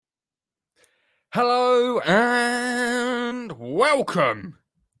Hello and welcome,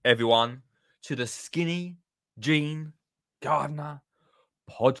 everyone, to the Skinny Jean Gardener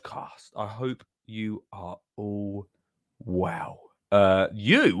podcast. I hope you are all well.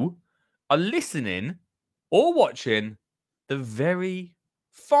 You are listening or watching the very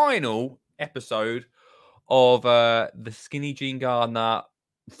final episode of the Skinny Jean Gardener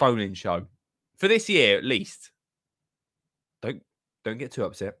phone-in show for this year, at least. Don't get too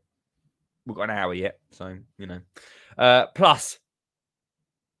upset. We've got an hour yet, so you know. Plus,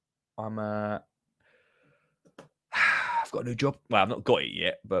 I've got a new job. Well, I've not got it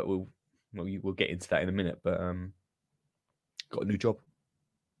yet, but we'll get into that in a minute. But got a new job.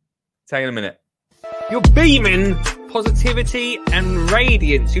 Tell you in a minute. You're beaming positivity and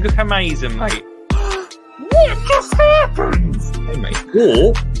radiance. You look amazing, mate. What just happened? Hey, mate.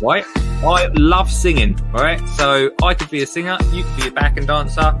 Or right, I love singing. All right, so I could be a singer. You could be a backing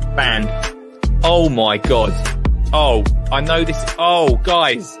dancer. Band. Oh my god. Oh, I know this. Oh,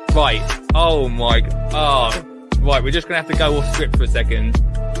 guys. Right. Oh my. Oh. Right, we're just going to have to go off script for a second.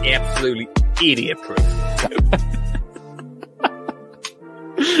 Absolutely idiot proof.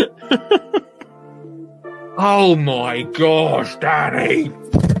 Oh my gosh, Danny.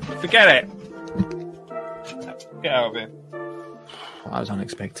 Forget it. Get out of here. That was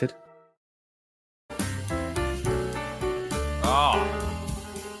unexpected. Oh.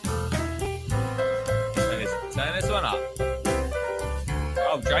 Turn this one up.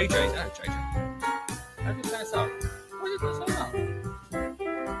 Oh, JJ. Oh, JJ. How did you turn this up? Why did you turn this up?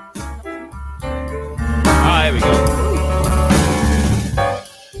 Ah, here we go.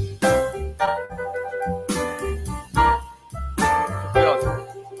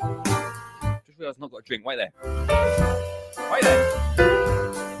 Just realised I've not got a drink. Wait there. Wait there.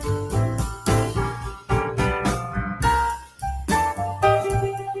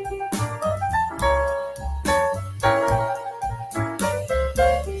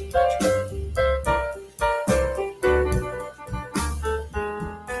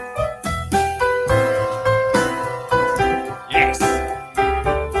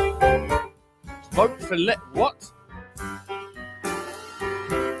 Vote for what?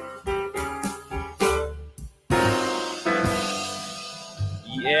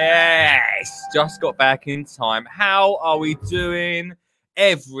 Yes, just got back in time. How are we doing,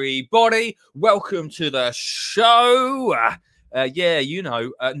 everybody? Welcome to the show. Yeah, you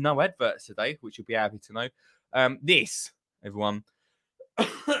know, no adverts today, which you'll be happy to know. This, everyone,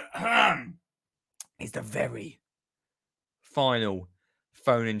 is the very final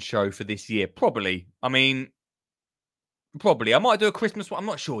phone-in show for this year. Probably. I might do a Christmas one. I'm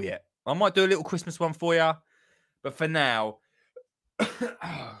not sure yet. I might do a little Christmas one for you. But for now,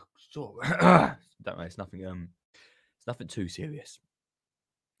 don't know. It's nothing. It's nothing too serious.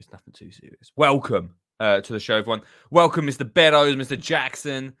 It's nothing too serious. Welcome to the show, everyone. Welcome, Mr. Beddoes, Mr.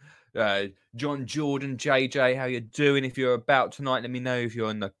 Jackson, John Jordan, JJ. How you doing? If you're about tonight, let me know if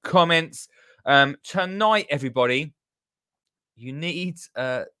you're in the comments. Tonight, everybody, you need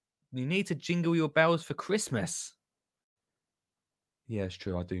to jingle your bells for Christmas. Yeah, it's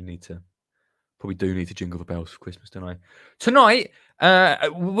true. I do need to. Probably do need to jingle the bells for Christmas, don't I? Tonight,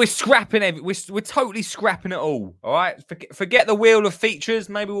 we're scrapping we're totally scrapping it all. All right, forget the wheel of features.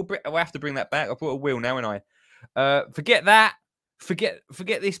 Maybe we'll have to bring that back. I brought a wheel now, and I forget that. Forget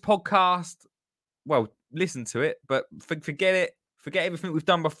this podcast. Well, listen to it, but forget it. Forget everything we've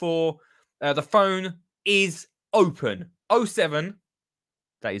done before. The phone is open. 07.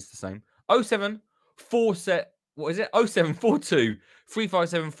 That is the same. 07 47. What is it? 0742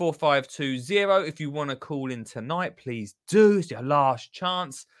 357 4520. If you want to call in tonight, please do. It's your last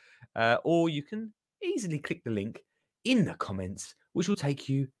chance. Or you can easily click the link in the comments, which will take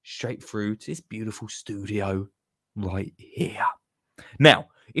you straight through to this beautiful studio right here. Now,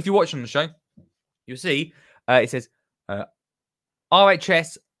 if you're watching the show, you'll see it says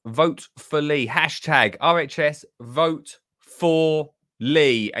RHS Vote for Lee. Hashtag RHS Vote for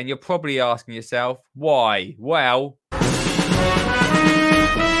Lee. And you're probably asking yourself, why? Well,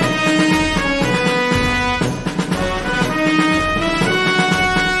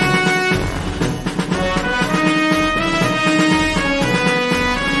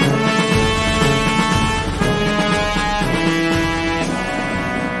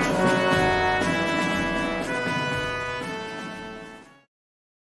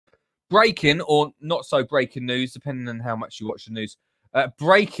 breaking or not so breaking news, depending on how much you watch the news.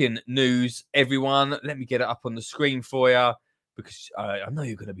 Breaking news, everyone. Let me get it up on the screen for you because I know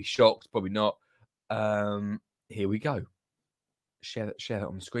you're going to be shocked. Probably not. Here we go. Share that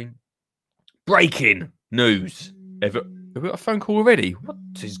on the screen. Breaking news. Have we got a phone call already? What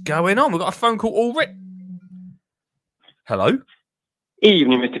is going on? We've got a phone call already. Hello?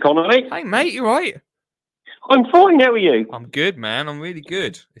 Evening, Mr. Connolly. Hey, mate, you right? I'm fine, how are you? I'm good, man. I'm really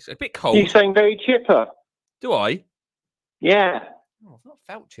good. It's a bit cold. You sound very chipper. Do I? Yeah. Oh, I've not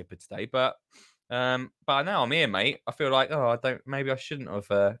felt chipper today, but now I'm here, mate. I feel like, maybe I shouldn't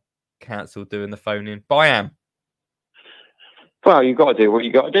have cancelled doing the phone in, but I am. Well, you got to do what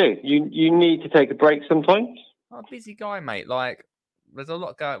you got to do. You need to take a break sometimes. I'm a busy guy, mate. Like, there's a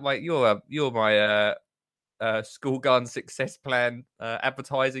lot going. Like, you're my school garden success plan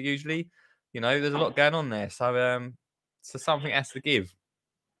advertiser. Usually, there's a lot going on there. So something has to give.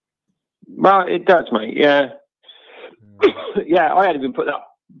 Well, it does, mate. Yeah. Yeah, I hadn't even put that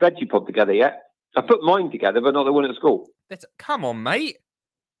veggie pod together yet. I put mine together, but not the one at school. Come on, mate.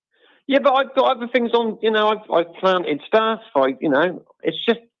 Yeah, but I've got other things on. I've planted stuff. It's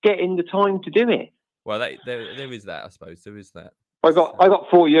just getting the time to do it. Well, there is that. I suppose there is that. I got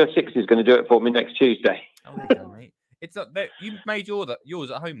 4 year sixes going to do it for me next Tuesday. Oh, there you go, mate. It's not that you made yours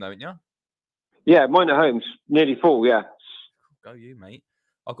at home, though, haven't you? Yeah, mine at home's nearly full. Yeah. Go you, mate.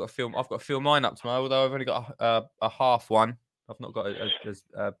 I've got to fill mine up tomorrow. Although I've only got a half one. I've not got as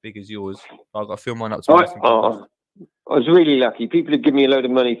big as yours. I've got to fill mine up tomorrow. I was really lucky. People had given me a load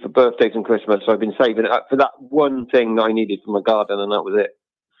of money for birthdays and Christmas, so I've been saving it up for that one thing that I needed for my garden, and that was it.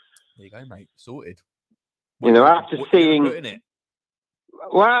 There you go, mate. Sorted. After seeing... What in it?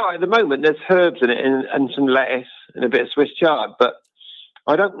 Well, at the moment, there's herbs in it and some lettuce and a bit of Swiss chard, but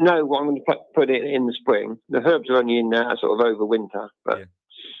I don't know what I'm going to put it in the spring. The herbs are only in there sort of over winter, but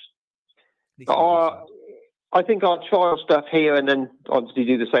I think I'll trial stuff here and then obviously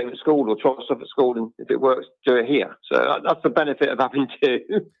do the same at school, or try stuff at school, and if it works, do it here. So that's the benefit of having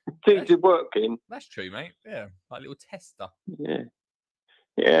to work in. That's true, mate. Yeah, like a little tester. Yeah.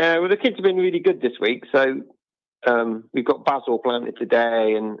 Well, the kids have been really good this week, so we've got basil planted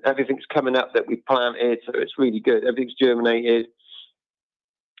today, and everything's coming up that we've planted, so it's really good. Everything's germinated.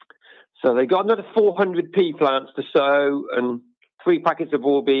 So they got another 400 pea plants to sow and 3 packets of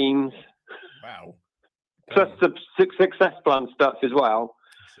raw beans. Wow. Plus the success plan stuff as well.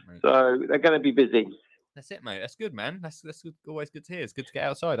 So they're going to be busy. That's it, mate. That's good, man. That's always good to hear. It's good to get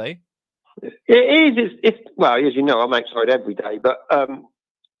outside, eh? It is. Well, as you know, I'm outside every day, but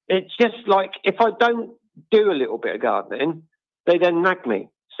it's just like if I don't do a little bit of gardening, they then nag me.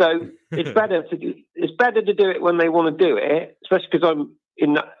 So it's better to do it when they want to do it, especially because I'm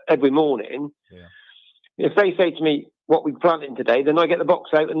in that every morning. Yeah. If they say to me what we're planting today, then I get the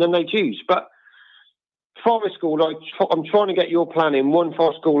box out and then they choose. But forest school, I'm trying to get your plan in one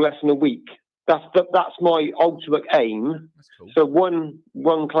forest school lesson a week. That's my ultimate aim. That's cool. So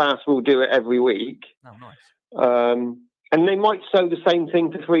one class will do it every week. Oh, nice. And they might sow the same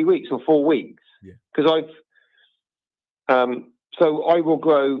thing for 3 weeks or 4 weeks. Yeah. Because so I will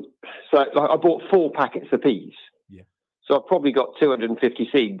grow. So I bought 4 packets of peas. Yeah. So I've probably got 250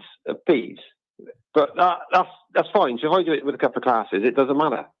 seeds of peas. But that's fine. So if I do it with a couple of classes, it doesn't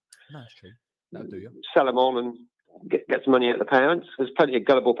matter. No, that's true. That'll do you. Sell them on and get some money out of the parents. There's plenty of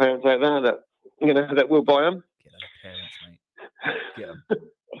gullible parents out there that will buy them. Get those parents, mate. Get them.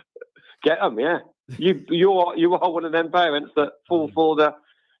 Get them, yeah. You are one of them parents that fall for the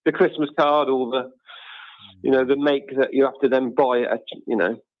Christmas card or the make that you have to then buy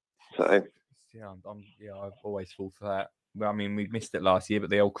So I've always fall for that. Well, I mean, we missed it last year, but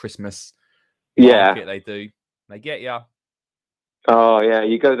the old Christmas market, they do. They get you. Oh, yeah,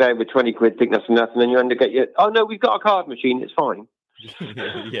 you go there with 20 quid, think that's enough, and then you end up oh, no, we've got a card machine, it's fine.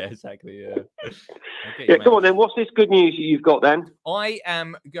 Yeah, exactly, yeah. Yeah, come on then, what's this good news you've got then? I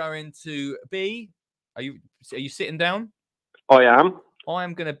am going to be... Are you sitting down? I am. I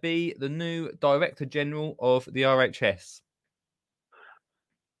am going to be the new Director General of the RHS.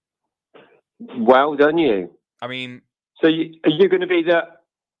 Well done, you. I mean... So are you going to be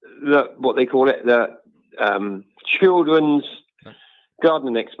the what they call it, the children's...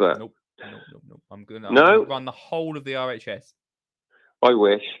 gardening expert? Nope. I'm going to run the whole of the RHS. I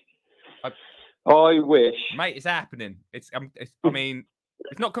wish. I wish. Mate, it's happening. It's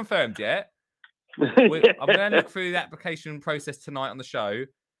not confirmed yet. I'm going to look through the application process tonight on the show,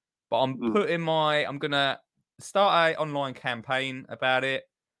 but I'm going to start an online campaign about it.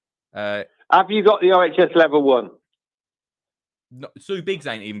 Have you got the RHS level 1? No, Sue Biggs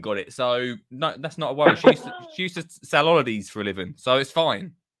ain't even got it, so no, that's not a worry. She used to sell holidays for a living, so it's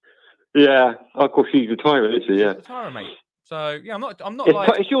fine. Yeah, of course she's retiring, isn't she? Yeah, she's retiring, mate. So yeah, I'm not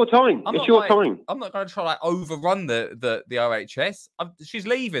it's your time. It's your time. I'm not going to try overrun the RHS. She's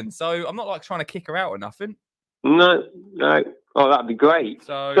leaving, so I'm not trying to kick her out or nothing. No. Oh, that'd be great.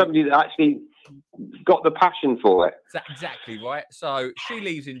 So somebody that actually got the passion for it. Exactly right. So she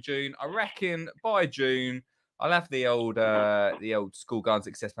leaves in June. I reckon by June I'll have the old School Gardens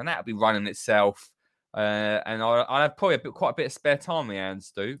Accessment. That'll be running itself, and I'll have probably quite a bit of spare time on my hands,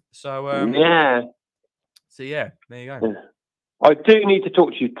 Stu. So Yeah. So yeah, there you go. Yeah. I do need to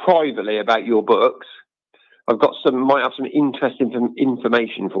talk to you privately about your books. I've got might have some interesting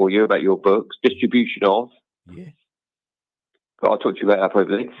information for you about your books, distribution of. Yeah. But I'll talk to you about that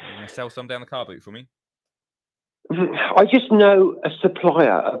privately. You're going to sell some down the car boot for me? I just know a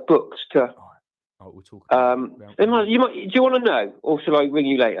supplier of books to. Oh, we'll talk about you might. Do you want to know, or shall I ring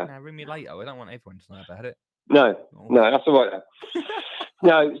you later? No, ring me later. I don't want everyone to know about it. No, that's all right.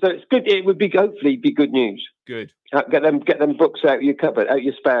 No, so it's good. It would be hopefully be good news. Good. Get them books out of your cupboard, out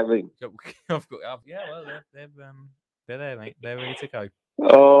your spare room. Well, they're there, mate. They're ready to go.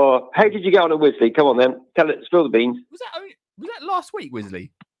 Oh, how did you get on at Wisley? Come on, then. Spill the beans. Was that last week,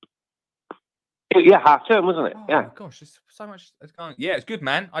 Wisley? Yeah, half term, wasn't it? Oh, yeah. Gosh, there's so much. Yeah, it's good,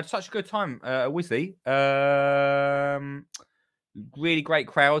 man. I had such a good time at Wisley. Really great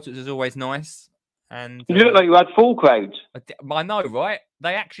crowds, which is always nice. And you look like you had full crowds. I know, right?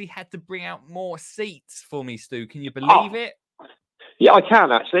 They actually had to bring out more seats for me, Stu. Can you believe it? Yeah, I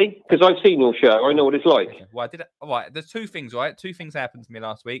can actually, because I've seen your show. I know what it's like. Okay. Well, I did it. All right, there's two things, right? Two things happened to me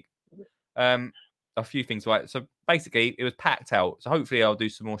last week. A few things, right? So basically, it was packed out. So hopefully, I'll do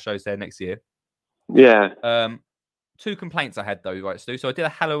some more shows there next year. Yeah. Two complaints I had though, right, Stu? So I did a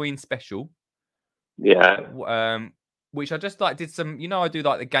Halloween special. Yeah. Which I just did some, I do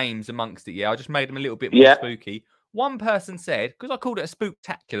like the games amongst it. Yeah, I just made them a little bit more spooky. One person said, because I called it a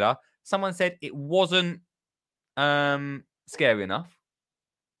spooktacular, someone said it wasn't scary enough.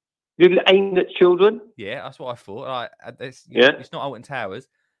 You aimed at children? Yeah, that's what I thought. It's not Alton Towers.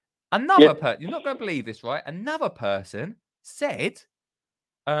 Another person, you're not going to believe this, right? Another person said,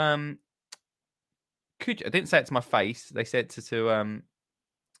 I didn't say it to my face. They said to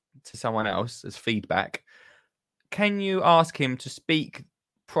someone else as feedback. Can you ask him to speak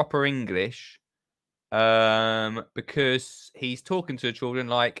proper English? Because he's talking to the children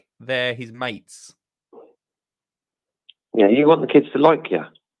like they're his mates. Yeah, you want the kids to like you.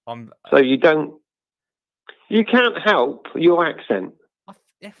 So you don't. You can't help your accent.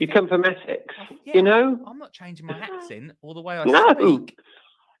 You come from Essex, I'm not changing my accent or the way I speak.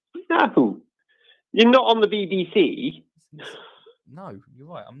 No, you're not on the BBC. No, you're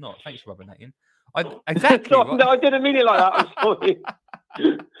right. I'm not. Thanks for rubbing that in. Exactly. Right. No, I didn't mean it like that. I'm sorry.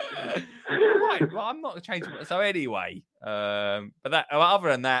 Right. Well, I'm not changing. So anyway, but other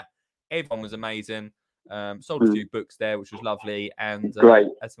than that, everyone was amazing. Sold a few books there, which was lovely, and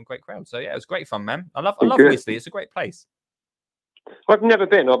had some great crowds. So yeah, it was great fun, man. I love Wisley. It's a great place. I've never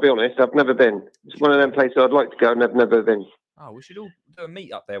been. I'll be honest. I've never been. It's one of them places I'd like to go. I've never been. Oh, we should all do a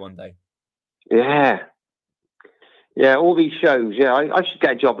meet up there one day. Yeah. Yeah, all these shows. Yeah, I should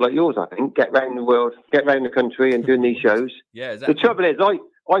get a job like yours, I think. Get around the world, get around the country and doing these shows. Yeah, exactly. The trouble is,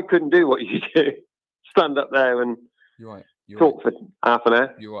 I couldn't do what you do. Stand up there and talk for half an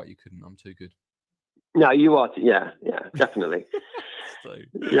hour. You're right, you couldn't. I'm too good. No, you are. Yeah, definitely. So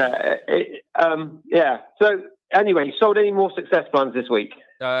anyway, sold any more success plans this week?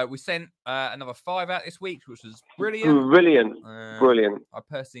 We sent another 5 out this week, which was brilliant. Brilliant. I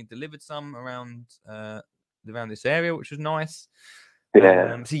personally delivered some around this area, which was nice.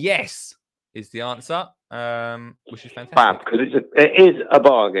 Yeah. So yes is the answer, which is fantastic. Fab, because it is a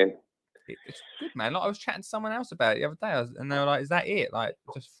bargain. It's good, man. Like, I was chatting to someone else about it the other day, and they were like, "Is that it? Like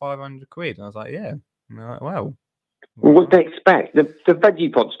just 500 quid?" And I was like, "Yeah." And they're like, "Well, what they expect? The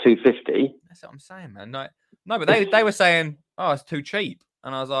veggie pot's $2.50. That's what I'm saying, man. No, but they were saying, "Oh, it's too cheap,"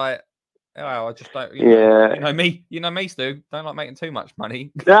 and I was like, "Oh, I just don't." You know me, Stu. Don't like making too much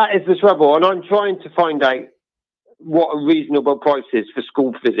money. That is the trouble, and I'm trying to find out what a reasonable price is for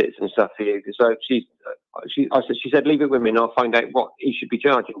school visits and stuff for you. So she said, leave it with me, and I'll find out what he should be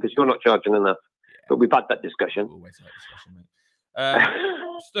charging because you're not charging enough. Yeah. But we've had that discussion. Always had that discussion,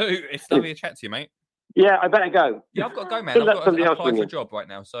 mate. Stu, it's lovely to chat to you, mate. Yeah, I better go. Yeah, I've got to go, man. I've got to apply for a job right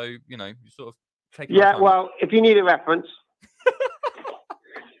now, so you sort of take. Yeah, well, if you need a reference.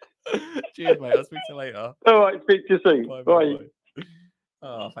 Cheers, mate. I'll speak to you later. All right, speak to you soon. Bye.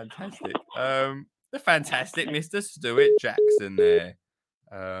 Oh, fantastic. The fantastic Mr. Stuart Jackson there.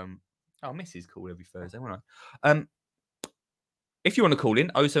 Mrs. call every Thursday, won't I? If you want to call in,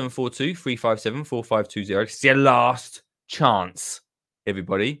 0742 357 4520. This is your last chance,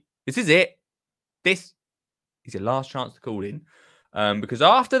 everybody. This is it. This is your last chance to call in. Because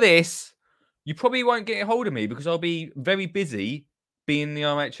after this, you probably won't get a hold of me because I'll be very busy being the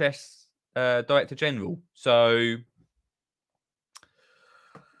RHS Director General. So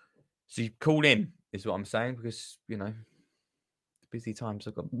So you call in, is what I'm saying, because, busy times.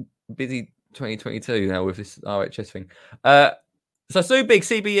 I've got busy 2022 now with this RHS thing. So Sue Big,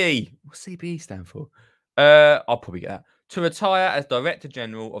 CBE. What's CBE stand for? I'll probably get that. To retire as Director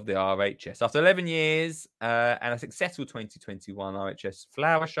General of the RHS. After 11 years and a successful 2021 RHS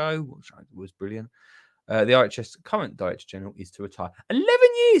Flower Show, which was brilliant, the RHS current Director General is to retire. 11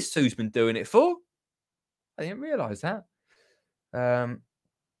 years Sue's been doing it for. I didn't realise that.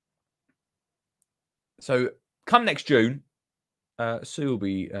 So come next June, Sue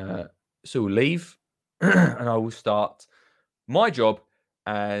will leave, and I will start my job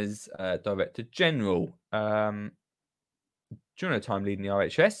as Director General. During her time leading the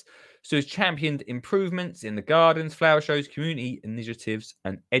RHS, Sue has championed improvements in the gardens, flower shows, community initiatives,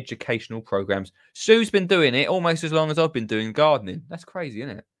 and educational programs. Sue's been doing it almost as long as I've been doing gardening. That's crazy,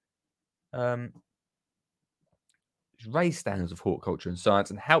 isn't it? She's raised standards of horticulture and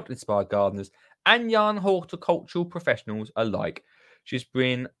science and helped inspire gardeners and young horticultural professionals alike. She's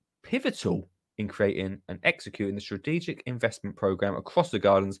been pivotal in creating and executing the strategic investment program across the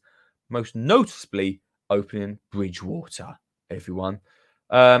gardens, most noticeably opening Bridgewater. Everyone,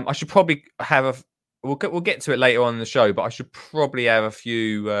 I should probably have we'll get to it later on in the show, but I should probably have a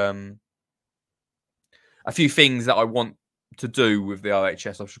few things that I want to do with the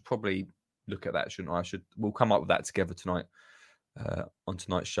RHS. I should probably look at that, shouldn't I? We'll come up with that together tonight on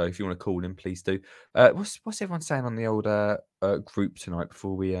tonight's show. If you want to call in, please do. What's everyone saying on the old group tonight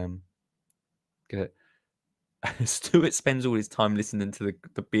before we get it? Stuart spends all his time listening to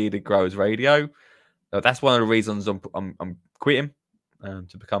the Bearded Growers Radio. That's one of the reasons I'm quitting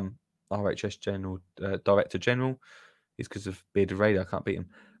to become RHS Director General. Is because of Bearded Radio. I can't beat him.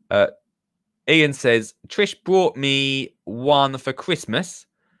 Ian says Trish brought me one for Christmas.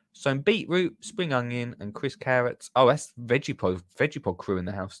 Some beetroot, spring onion, and crisp carrots. Oh, that's Veggiepod crew in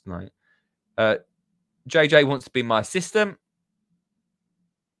the house tonight. JJ wants to be my assistant.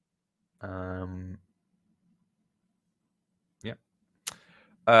 Yeah.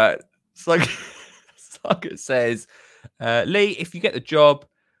 Slugger says, Lee, if you get the job,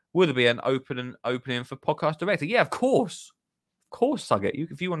 will there be an opening for podcast director? Yeah, of course. Of course, Slugger.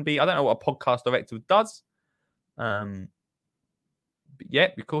 If you want to be, I don't know what a podcast director does. But yeah,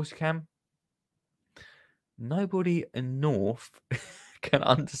 of course you can. Nobody in North can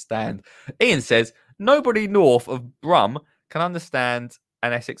understand. Ian says, nobody north of Brum can understand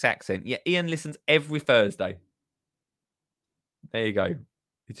an Essex accent. Yeah, Ian listens every Thursday. There you go.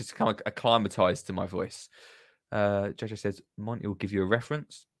 He's just kind of acclimatized to my voice. JJ says, Monty will give you a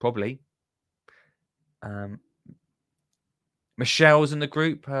reference. Probably. Michelle's in the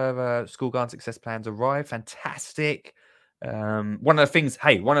group. Her school garden success plans arrive. Fantastic. One of the things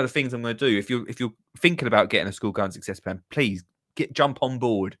I'm going to do, if you're thinking about getting a school garden success plan, please jump on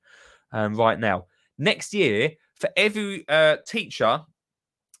board right now. Next year, for every teacher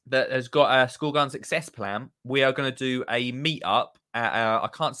that has got a school garden success plan, we are going to do a meetup at I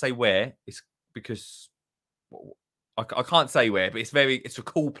can't say where. It's because I can't say where, but it's a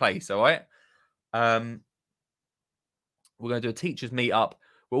cool place. All right. We're going to do a teachers meetup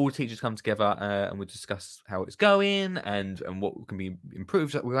where all teachers come together and we'll discuss how it's going and what can be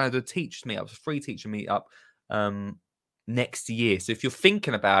improved. We're going to do a teachers meetup, a free teacher meetup next year. So if you're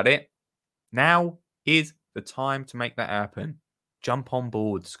thinking about it, now is the time to make that happen. Jump on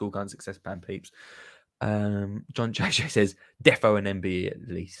board, School Garden Success Plan peeps. John JJ says, defo an MBE at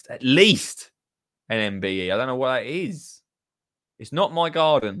least. At least an MBE. I don't know what that is. It's not my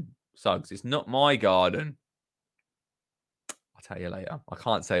garden, Suggs. It's not my garden. I'll tell you later. I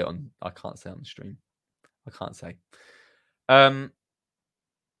can't say it on the stream. I can't say.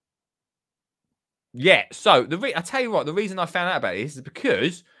 Yeah, so I tell you what, the reason I found out about this is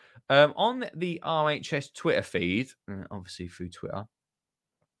because on the RHS Twitter feed, obviously through Twitter,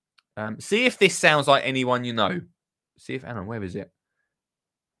 see if this sounds like anyone you know. Hang on, where is it?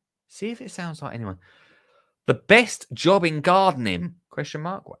 See if it sounds like anyone. The best job in gardening? ?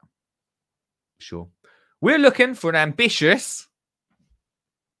 Well, sure. We're looking for an ambitious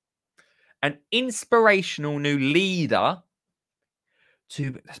and inspirational new leader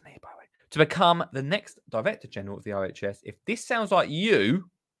that's me, by the way, to become the next Director General of the RHS. If this sounds like you,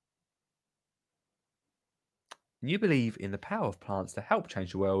 and you believe in the power of plants to help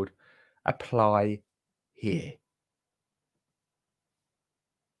change the world, apply here.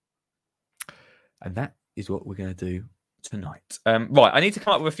 And that is what we're going to do tonight. Right, I need to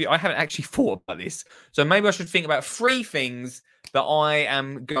come up with a few. I haven't actually thought about this. So maybe I should think about 3 things that I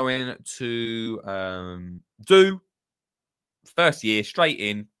am going to do first year, straight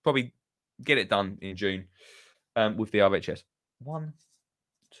in, probably get it done in June with the RHS. 1,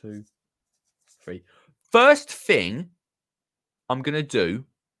 2, 3. First thing I'm going to do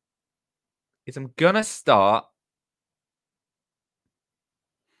is I'm going to start,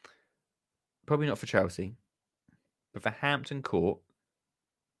 probably not for Chelsea, but for Hampton Court.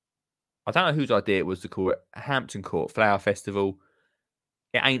 I don't know whose idea it was to call it Hampton Court Flower Festival.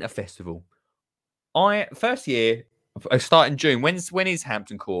 It ain't a festival. First year, I start in June. When is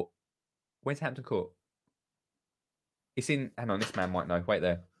Hampton Court? When's Hampton Court? It's in. Hang on, this man might know. Wait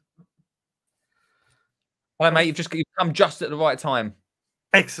there. Hello, mate. You've come just at the right time.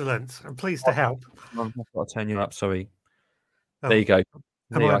 Excellent. I'm pleased to help. I've got to turn you up. Sorry. There you go.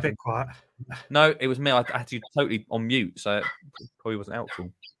 Am I a bit quiet? No, it was me. I had you totally on mute, so it probably wasn't helpful.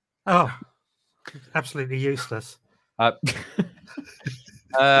 Oh, absolutely useless.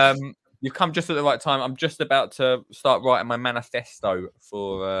 You've come just at the right time. I'm just about to start writing my manifesto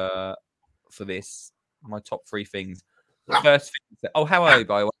for this. My top 3 things. First thing. Oh, how are you,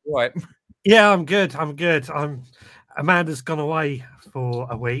 by the way? All right. Yeah, I'm good. Amanda's gone away for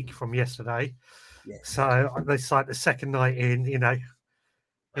a week from yesterday. Yeah. So it's like the second night in, you know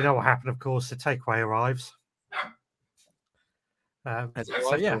what happened, of course, the takeaway arrives. So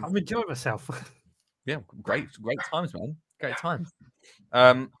yeah, I'm enjoying myself. Yeah, great times, man. Great times.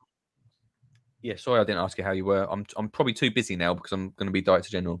 Yeah, sorry I didn't ask you how you were. I'm probably too busy now because I'm going to be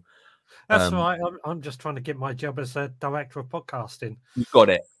Director General. That's right. I'm just trying to get my job as a Director of Podcasting. You've got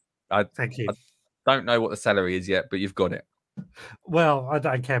it. Thank you. I don't know what the salary is yet, but you've got it. Well, I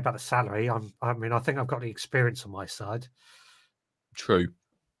don't care about the salary. I think I've got the experience on my side. True.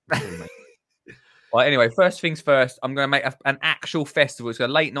 Well, anyway, first things first, I'm going to make an actual festival. It's a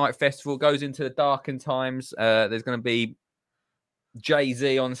late night festival. It goes into the darkened times. There's going to be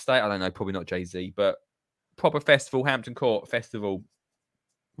Jay-Z on stage. I don't know, probably not Jay-Z, but proper festival, Hampton Court Festival.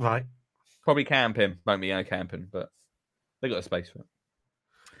 Right. Probably camping. Won't be camping, but they got a space for it.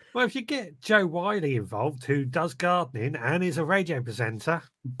 Well, if you get Joe Wiley involved, who does gardening and is a radio presenter,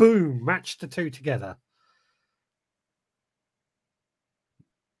 boom, match the two together.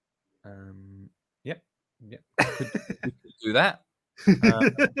 Yep. We could do that.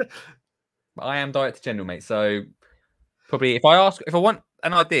 I am Director General, mate. So probably if I want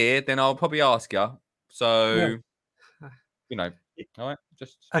an idea, then I'll probably ask you. So, all right.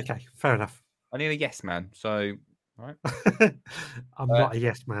 Just okay. Fair enough. I need a yes man. So, all right. I'm not a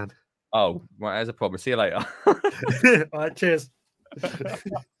yes man. Oh, right. There's a problem. See you later. All right. Cheers.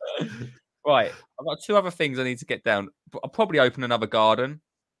 Right. I've got 2 other things I need to get down. I'll probably open another garden.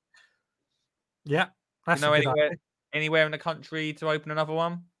 Yeah. That's anywhere in the country to open another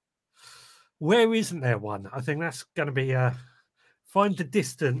one? Where isn't there one? I think that's going to be find the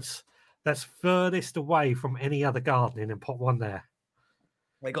distance that's furthest away from any other gardening and put one there.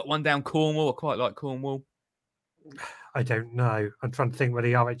 They got one down Cornwall. I quite like Cornwall. I don't know. I'm trying to think where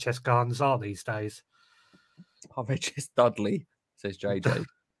the RHS gardens are these days. RHS Dudley, says JJ.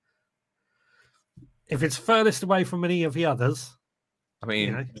 If it's furthest away from any of the others, I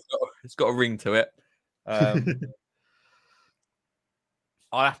mean, it's got a ring to it.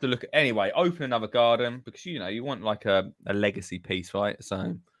 I'll have to look at anyway. Open another garden because you want like a legacy piece, right?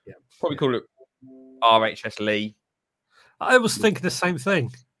 So probably call it RHS Lee. I was thinking the same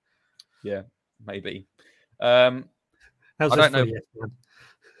thing. Yeah, maybe. How's I don't know. Yes, man?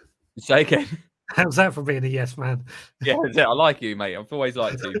 Say again. How's that for being a yes man? Yeah, I like you, mate. I've always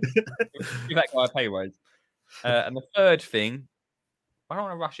liked you. Give that guy a pay raise. And the third thing, I don't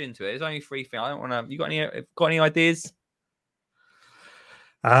want to rush into it. There's only 3 things. I don't want to. You got any ideas?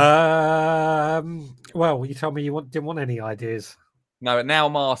 Well, you told me you didn't want any ideas. No, now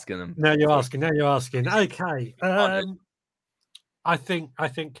I'm asking them. Now you're asking. Okay. I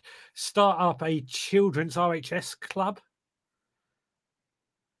think start up a children's RHS club.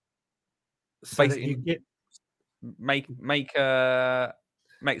 So that you get make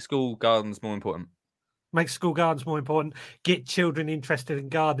school gardens more important. Make school gardens more important. Get children interested in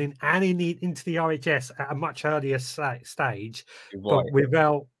gardening and into the RHS at a much earlier stage, but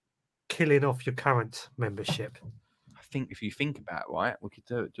without killing off your current membership. I think if you think about it, right, we could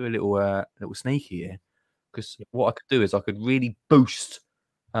do a little sneaky here, because what I could do is I could really boost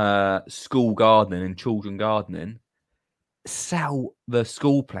school gardening and children gardening. Sell the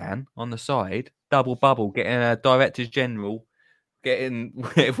school plan on the side, double bubble, getting a Directors General,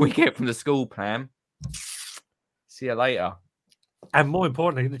 if we get from the school plan. See you later. And more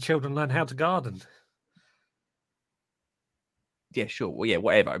importantly, the children learn how to garden. Yeah, sure. Well, yeah,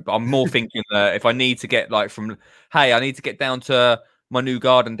 whatever. But I'm more thinking that if I need to get I need to get down to my new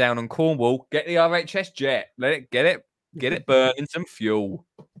garden down on Cornwall, get the RHS jet. Get it burning some fuel.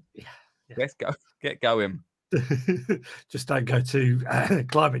 Yeah. Let's go. Get going. Just don't go to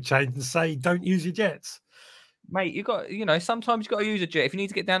climate change and say don't use your jets. Mate, sometimes you've got to use a jet. If you need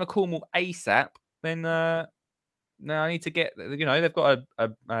to get down to Cornwall ASAP, then no, I need to get. They've got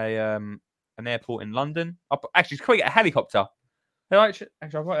an airport in London. Actually, can we get a helicopter? Actually,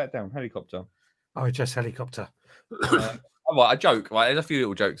 I'll write that down. Helicopter. Oh, just helicopter. A joke. Right, there's a few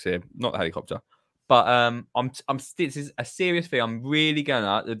little jokes here. Not the helicopter, but this is a serious thing. I'm really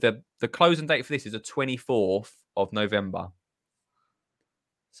gonna. The closing date for this is the 24th of November.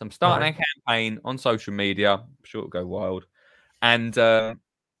 So I'm starting a campaign on social media. I'm sure it'll go wild. And I'm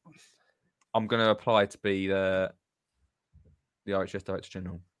going to apply to be the RHS Director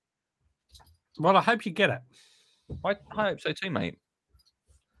General. Well, I hope you get it. I hope so too, mate.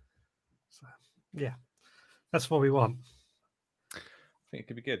 So, yeah, that's what we want. I think it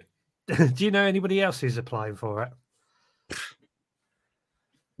could be good. Do you know anybody else who's applying for it?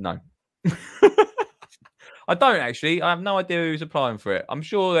 No. I don't actually. I have no idea who's applying for it. I'm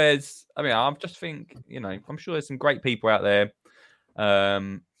sure I just think, I'm sure there's some great people out there.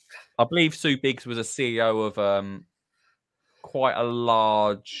 I believe Sue Biggs was a CEO of quite a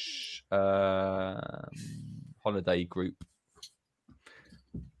large holiday group.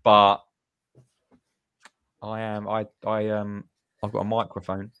 But I've got a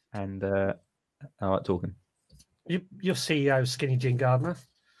microphone and I like talking. You're CEO of Skinny Jean Gardner.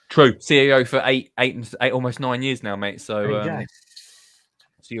 True, CEO for eight, almost 9 years now, mate. So,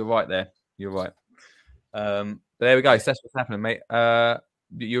 so you're right there. You're right. But there we go. So that's what's happening, mate.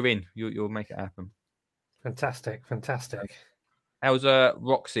 You're in. You'll make it happen. Fantastic. How's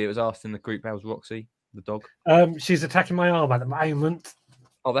Roxy? It was asked in the group. How's Roxy, the dog? She's attacking my arm at the moment.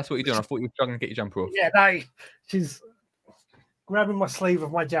 Oh, that's what you're doing. I thought you were struggling to get your jumper off. Yeah, no. She's grabbing my sleeve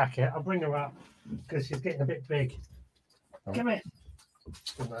of my jacket. I'll bring her up because she's getting a bit big. Oh. Come here.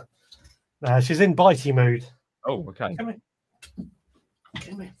 She's in bitey mood. Oh, okay. Come here.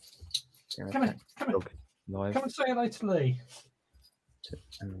 Come and say hello to Lee.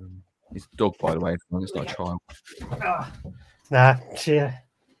 It's a dog, by the way. It's not a child. Nah, she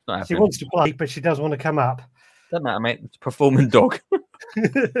wants to play, but she does want to come up. Doesn't matter, mate. It's a performing dog.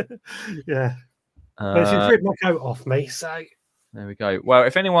 Yeah. But she's ripped my coat off me, so... There we go. Well,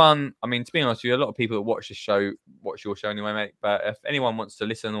 if anyone, to be honest with you, a lot of people that watch this show watch your show anyway, mate. But if anyone wants to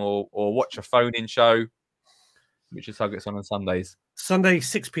listen or watch a phone-in show, Richard Suggett's on Sundays. Sunday,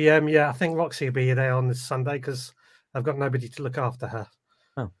 6 p.m. Yeah, I think Roxy will be there on this Sunday because I've got nobody to look after her.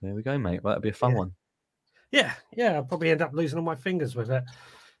 Oh, there we go, mate. Well, that'll be a fun one. Yeah. I'll probably end up losing all my fingers with it.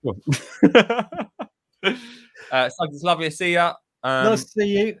 It's lovely to see you. Nice to see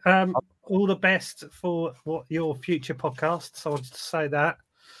you. All the best for your future podcasts. I wanted to say that.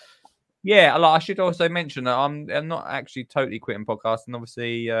 Yeah, I should also mention that I'm not actually totally quitting podcasting.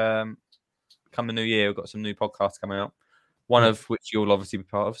 Obviously, come the new year, we've got some new podcasts coming out. One of which you'll obviously be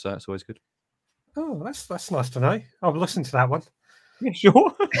part of, so that's always good. Oh, that's nice to know. I'll listen to that one. Yeah,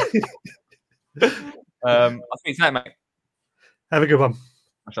 sure. I'll speak to that, mate. Have a good one.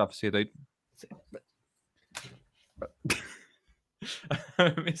 I shall see you, dude.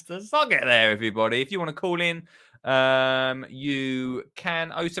 Mr. Soggett there, everybody. If you want to call in, you can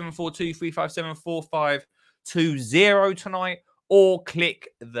 0742 357 4520 tonight, or click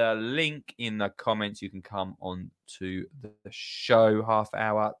the link in the comments. You can come on to the show. Half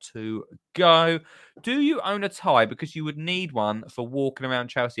hour to go. Do you own a tie? Because you would need one for walking around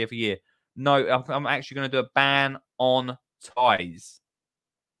Chelsea every year. No, I'm actually going to do a ban on ties.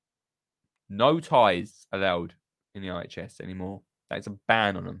 No ties allowed in the RHS anymore. That's a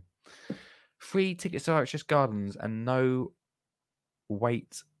ban on them. Free tickets to RHS Gardens and no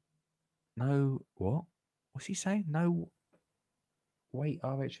wait. No, what? What's he saying? No wait,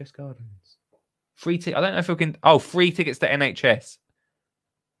 RHS Gardens. Free ticket. I don't know if we can. Oh, free tickets to NHS.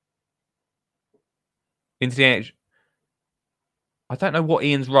 Into the NHS. I don't know what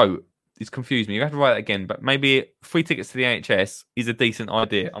Ian's wrote. It's confused me. You have to write it again, but maybe free tickets to the NHS is a decent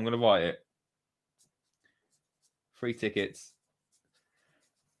idea. I'm going to write it. Free tickets.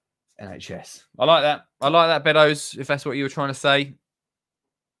 NHS. I like that. I like that, Beddoes, if that's what you were trying to say.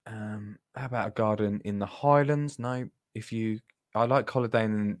 How about a garden in the Highlands? No. I like holiday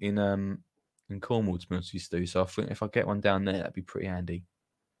in Cornwall, to be honest with you, Stu. So I think if I get one down there, that'd be pretty handy.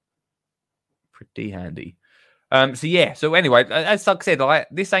 Pretty handy. So anyway, as Doug said,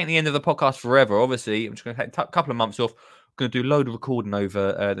 this ain't the end of the podcast forever. Obviously, I'm just going to take a couple of months off. I'm going to do a load of recording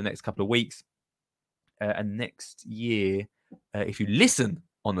over the next couple of weeks. And next year, if you listen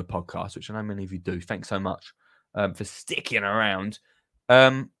on the podcast, which I know many of you do, thanks so much for sticking around.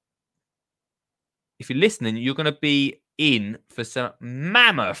 If you're listening, you're going to be in for some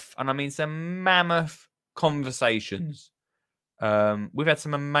mammoth, and I mean some mammoth conversations. We've had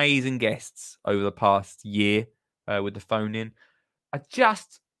some amazing guests over the past year with the phone in. I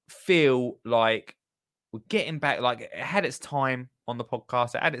just feel like we're getting back. Like it had its time on the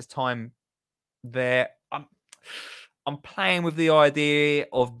podcast. It had its time there. I'm playing with the idea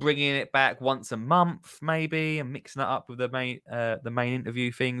of bringing it back once a month, maybe, and mixing it up with the main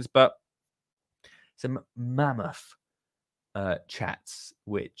interview things. But some mammoth chats,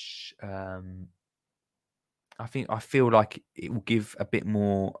 which I feel like it will give a bit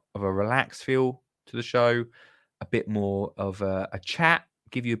more of a relaxed feel to the show, a bit more of a chat,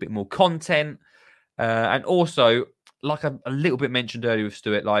 give you a bit more content, and also, like a little bit mentioned earlier with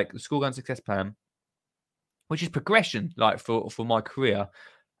Stuart, like the School Gun Success Plan, which is progression, like for my career,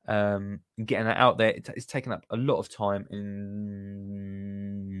 getting that out there. It's taken up a lot of time,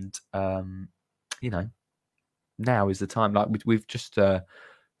 and now is the time. Like we've just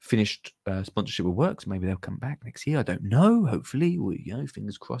finished sponsorship with Works. Maybe they'll come back next year. I don't know. Hopefully,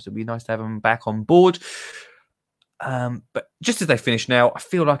 fingers crossed. It'd be nice to have them back on board. But just as they finish now, I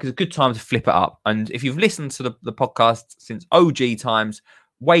feel like it's a good time to flip it up. And if you've listened to the podcast since OG times,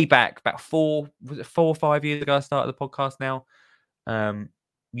 way back, about 4 or 5 years ago, I started the podcast now.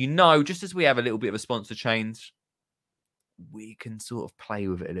 Just as we have a little bit of a sponsor change, we can sort of play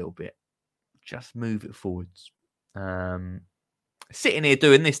with it a little bit. Just move it forwards. Sitting here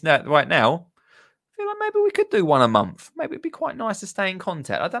doing this right now, I feel like maybe we could do one a month. Maybe it'd be quite nice to stay in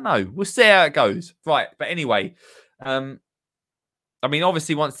contact. I don't know. We'll see how it goes. Right. But anyway,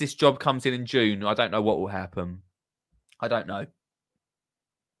 obviously, once this job comes in June, I don't know what will happen. I don't know.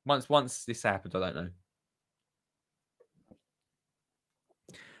 Once this happens, I don't know.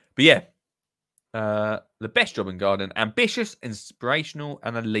 But yeah, the best job in garden: ambitious, inspirational,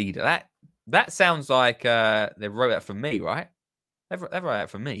 and a leader. That sounds like they wrote that for me, right? They wrote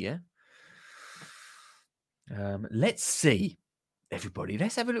that for me, yeah. Let's see, everybody.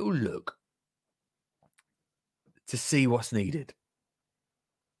 Let's have a little look to see what's needed.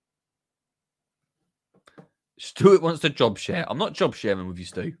 Stuart wants to job share. I'm not job sharing with you,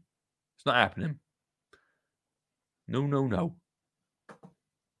 Stu. It's not happening. No.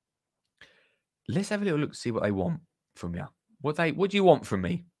 Let's have a little look to see what they want from you. What do you want from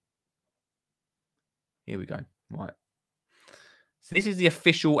me? Here we go. Right. So this is the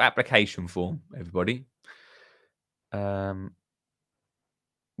official application form, everybody. What's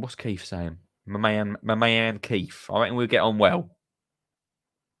Keith saying? My man Keith. I reckon we'll get on well.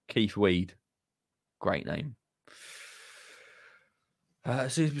 Keith Weed. Great name.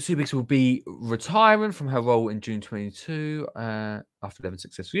 Subix will be retiring from her role in June 22 after 11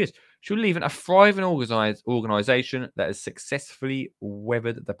 successful years. She'll leave a thriving organisation that has successfully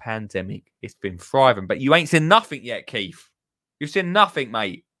weathered the pandemic. It's been thriving, but you ain't seen nothing yet, Keith. You've seen nothing,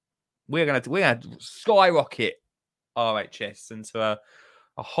 mate. We're gonna skyrocket RHS into a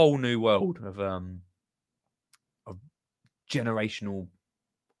whole new world of generational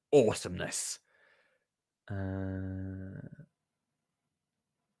awesomeness.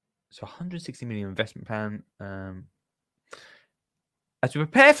 So 160 million investment plan. As we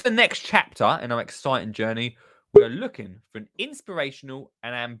prepare for the next chapter in our exciting journey, we're looking for an inspirational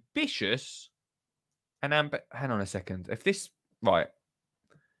and ambitious hang on a second. Wait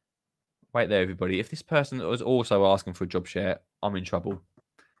there, everybody. If this person was also asking for a job share, I'm in trouble.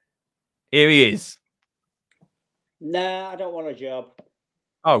 Here he is. Nah, I don't want a job.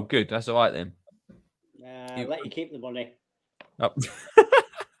 Oh, good. That's all right then. Let you keep the money. Oh.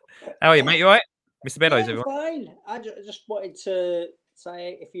 How are you, mate? You all right? Mr. Beddoes, I'm everyone? fine. I just wanted to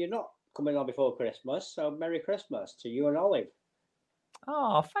say, if you're not coming on before Christmas, so Merry Christmas to you and Olive.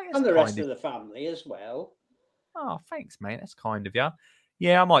 Oh, thanks. And the rest of the family as well. Oh, thanks, mate. That's kind of you.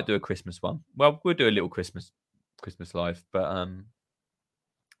 Yeah, I might do a Christmas one. Well, we'll do a little Christmas live, but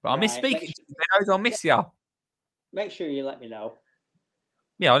I miss speaking to you, Beddoes. I'll miss you. Make sure you let me know.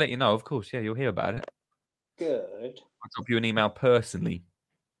 Yeah, I'll let you know, of course. Yeah, you'll hear about it. Good. I'll drop you an email personally.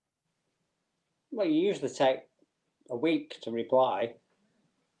 Well, you usually take a week to reply.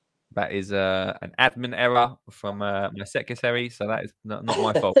 That is an admin error from my secretary, so that is not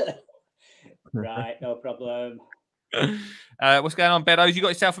my fault. Right, no problem. What's going on, Beddoes? You got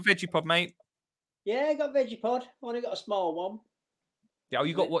yourself a veggie pod, mate? Yeah, I got veggie pod. Only got a small one. Yeah,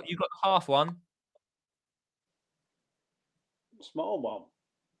 you got what? You got half one? Small one.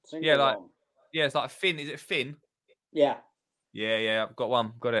 Single one. Yeah, it's like thin. Is it thin? Yeah. Yeah. I've got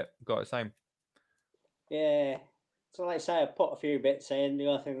one. Got it. Same. Yeah. So, like I say, I put a few bits in. The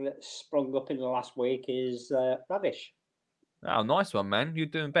only thing that's sprung up in the last week is radish. Oh, nice one, man. You're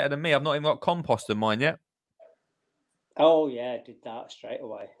doing better than me. I've not even got compost in mine yet. Oh, yeah. I did that straight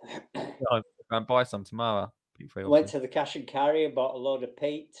away. I've Go and buy some tomorrow. Went to the cash and carry and bought a load of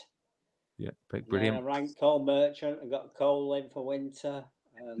peat. Yeah, And brilliant. then I rang Coal Merchant and got coal in for winter.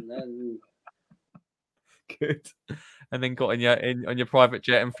 And then Good. And then got on your private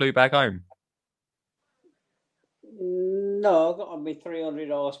jet and flew back home. no, I got on my 300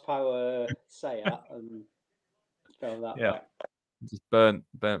 horsepower Seat and drove that back. Just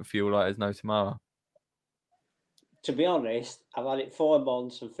burnt fuel like there's no tomorrow. To be honest, I've had it 4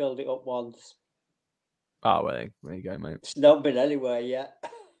 months and filled it up once. Oh, well, there you go, mate. It's not been anywhere yet.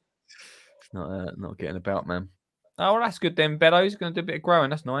 It's not getting about, man. Oh, well, that's good then, Beddo's going to do a bit of growing.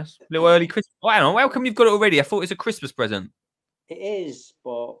 That's nice. A little early Christmas. Oh, hang on, how come you've got it already? I thought it's a Christmas present. It is,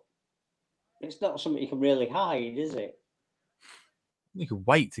 but it's not something you can really hide, is it? You could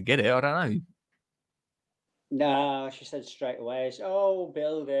wait to get it. I don't know. No, she said straight away, "Oh,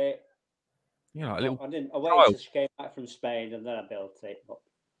 build it." You know, a little. I didn't. I waited till she came back from Spain and then I built it. But...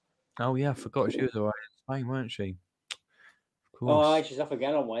 Oh yeah, I forgot she was all right in Spain, weren't she? Of course. Oh, aye, she's off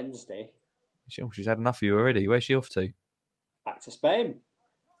again on Wednesday. She's had enough of you already. Where's she off to? Back to Spain.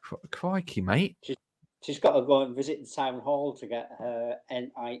 Crikey, mate. She's got to go and visit the town hall to get her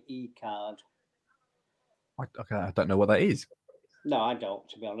NIE card. I don't know what that is. No, I don't,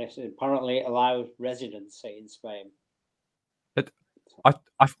 to be honest. Apparently, it allows residency in Spain. But I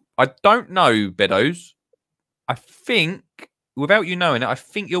don't know, Beddoes. I think, without you knowing it, I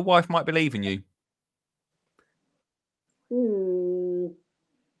think your wife might be leaving you.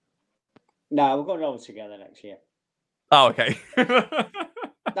 No, we're going over together next year. Oh, okay.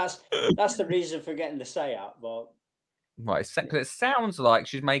 That's the reason for getting the Seat, but right. It sounds like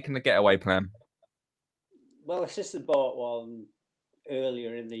she's making a getaway plan. Well, her sister bought one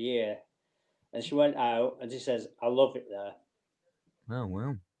earlier in the year, and she went out and she says, "I love it there." Oh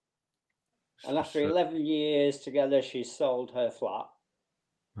well. And after 11 years together, she sold her flat.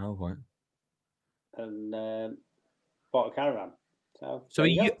 Oh right. And bought a caravan. So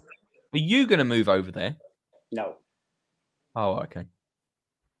are you going to move over there? No. Oh, okay.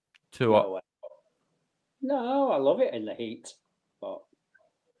 To what? No, I love it in the heat, but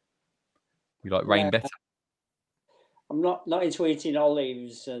you like rain better. I'm not into eating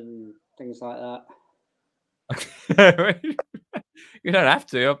olives and things like that. You don't have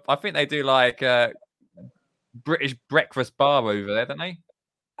to. I think they do like British breakfast bar over there, don't they?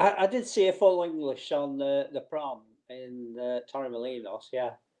 I did see a full English on the prom in Torremolinos.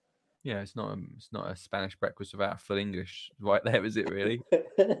 Yeah. Yeah, it's not a Spanish breakfast without full English right there, is it really?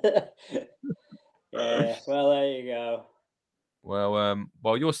 Yeah, well, there you go. Well,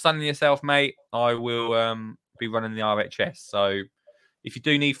 while you're sunning yourself, mate, I will be running the RHS. So if you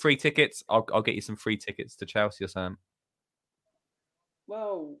do need free tickets, I'll get you some free tickets to Chelsea or something.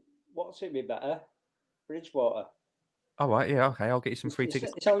 Well, what's it be better? Bridgewater. All right, yeah, okay, I'll get you some free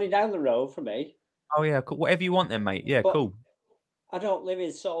tickets. It's only down the road for me. Oh yeah, cool. Whatever you want then, mate. Yeah, but cool. I don't live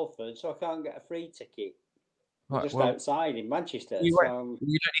in Salford, so I can't get a free ticket. Right, just outside in Manchester. You don't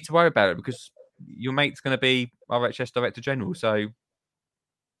need to worry about it because your mate's going to be RHS Director General. So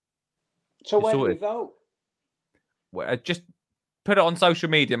where do we vote? Well, just put it on social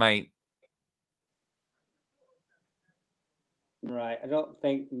media, mate. Right. I don't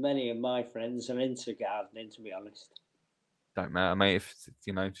think many of my friends are into gardening, to be honest. Don't matter, mate. If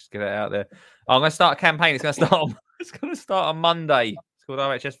just get it out there. I'm going to start a campaign. It's going to start on Monday. It's called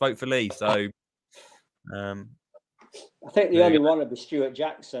RHS Vote for Lee. So, I think the only one would be Stuart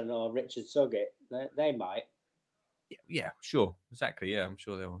Jackson or Richard Suggett. They might. Yeah, sure, exactly. Yeah, I'm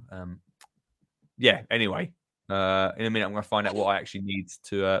sure they'll. Yeah. Anyway, in a minute, I'm going to find out what I actually need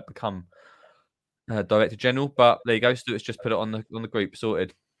to become Director General. But there you go. Stuart's just put it on the group.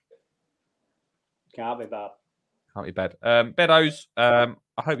 Sorted. Can't be bad. Can't be bad. Beddoes, I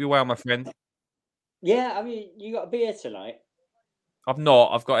hope you're well, my friend. Yeah, I mean, you got a beer tonight? I've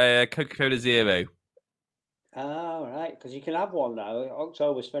not. I've got a Coca-Cola Zero. Oh, right, because you can have one now.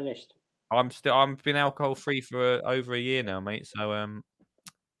 October's finished. I've been alcohol free for over a year now, mate. So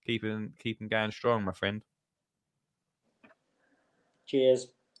keeping going strong, my friend. Cheers.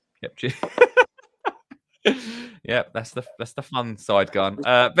 Yep. Cheers. Yep. That's the fun side gone.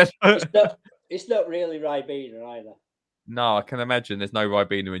 It's not really Ribena either. No, I can imagine there's no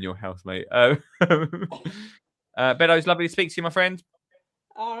Ribena in your house, mate. Beddoes, lovely to speak to you, my friend.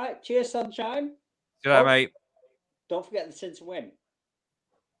 All right. Cheers, sunshine. See you later, mate. Don't forget the tin to win.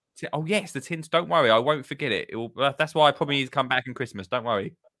 Oh, yes, the tins. Don't worry. I won't forget it. That's why I probably need to come back in Christmas. Don't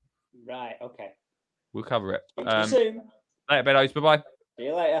worry. Right. Okay. We'll cover it. See you soon. Later, Beddoes. Bye-bye. See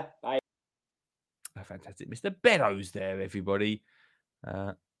you later. Bye. Oh, fantastic. Mr. Beddoes there, everybody.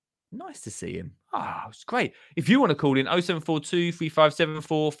 Nice to see him. It's great. If you want to call in, 0742 357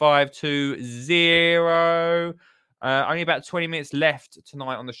 4520. Only about 20 minutes left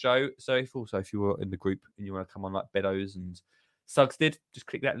tonight on the show. So if you were in the group and you want to come on like Beddoes and Suggs did, just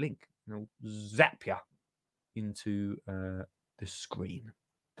click that link and it'll zap you into the screen.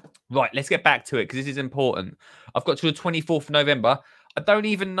 Right, let's get back to it because this is important. I've got to the 24th of November. I don't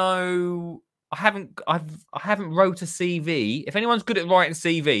even know. I haven't wrote a CV. If anyone's good at writing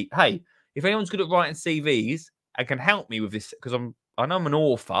CV, hey, if anyone's good at writing CVs and can help me with this, because I know I'm an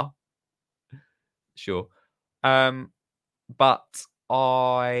author, sure, but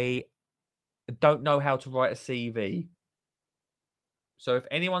I don't know how to write a CV. So if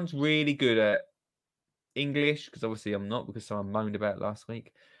anyone's really good at English, because obviously I'm not, because someone moaned about it last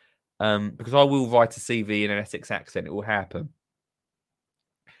week, because I will write a CV in an Essex accent, it will happen.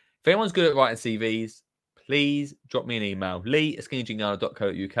 If anyone's good at writing CVs, please drop me an email,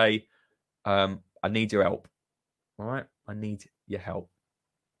 lee@skinnyjeans.co.uk. I need your help. All right? I need your help.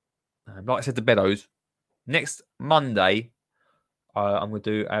 Like I said to Beddoes, next Monday, I'm going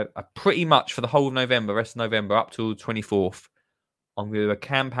to do a pretty much for the whole of November, rest of November, up till the 24th. I'm going to do a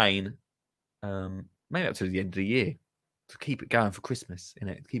campaign, maybe up to the end of the year, to keep it going for Christmas,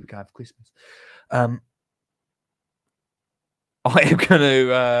 innit? Keep it going for Christmas. I am going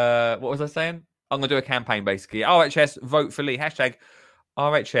to, what was I saying? I'm going to do a campaign, basically. RHS, vote for Lee. Hashtag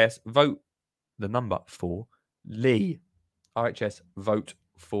RHS, vote the number for Lee. RHS, vote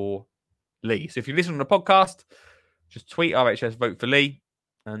for Lee. So if you listen on the podcast, just tweet RHS, vote for Lee.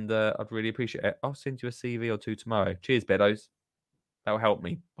 And I'd really appreciate it. I'll send you a CV or two tomorrow. Cheers, Beddoes. That'll help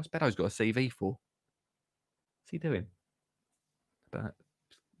me. What's Beddoes got a CV for? What's he doing? But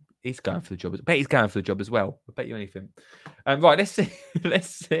he's going for the job. I bet he's going for the job as well. I bet you anything. Right, let's see. Let's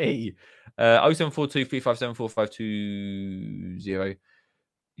see. 0742 357 4520.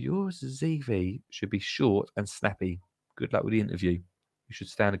 Your CV should be short and snappy. Good luck with the interview. You should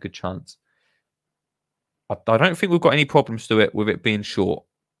stand a good chance. I don't think we've got any problems to it with it being short.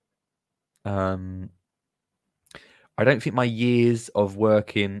 I don't think my 2 years of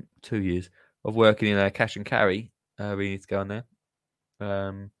working in a cash and carry really needs to go on there.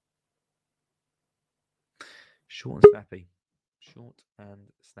 Short and snappy. Short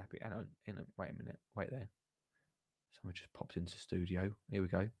and snappy. Hang on. Wait a minute. Wait there. Someone just popped into the studio. Here we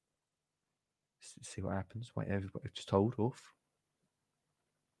go. Let's see what happens. Wait, everybody just hold off.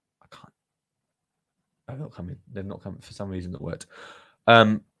 I can't. They're not coming. They're not coming for some reason. That worked.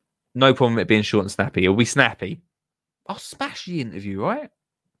 No problem with it being short and snappy. It'll be snappy. I'll smash the interview, right?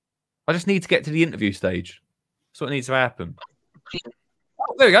 I just need to get to the interview stage. That's what needs to happen.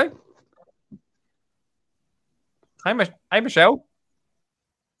 Oh, there we go. Hey, Michelle.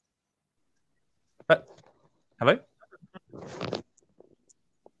 Hello.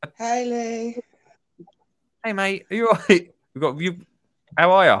 Hey, Lee. Hey, mate. Are you all right?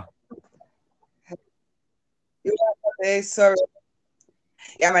 How are you? You all right, Lee? Sorry.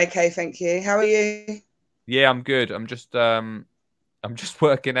 Yeah, I'm okay, thank you. How are you? Yeah, I'm good. I'm just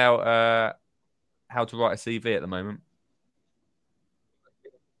working out how to write a CV at the moment.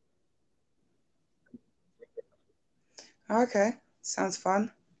 Okay, sounds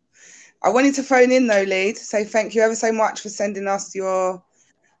fun. I wanted to phone in though, Lee, to say thank you ever so much for sending us your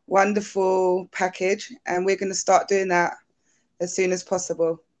wonderful package, and we're going to start doing that as soon as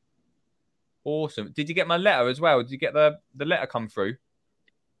possible. Awesome. Did you get my letter as well? Did you get the letter come through?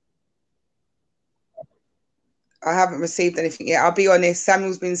 I haven't received anything yet. I'll be honest,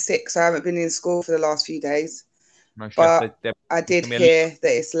 Samuel's been sick, so I haven't been in school for the last few days. No stress. But I did hear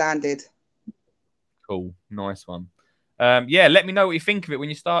that it's landed. Cool. Nice one. Yeah, let me know what you think of it when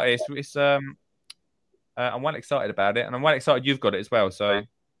you start it. It's I'm well excited about it, and I'm well excited you've got it as well. So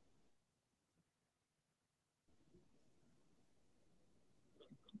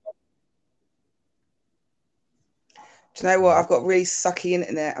do you know what? I've got really sucky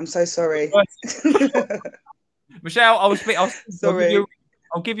internet. I'm so sorry. Michelle, Sorry.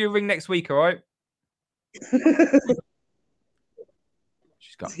 I'll give you a ring next week, all right?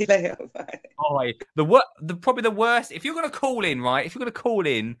 She's got. See you later. Bye. Probably the worst. If you're gonna call in, right? If you're gonna call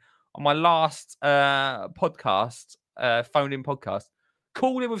in on my last podcast, phone-in podcast,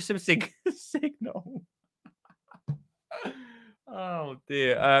 call in with some signal. Oh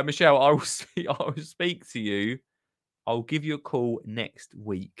dear, Michelle, I will speak to you. I'll give you a call next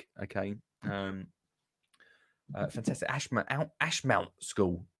week. Okay. Fantastic Ashmount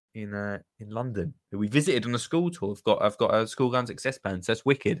School in London, who we visited on a school tour. I've got a school gun success plan, so that's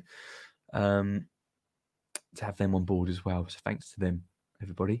wicked. To have them on board as well. So thanks to them,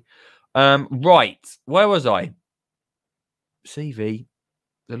 everybody. Right, where was I? CV.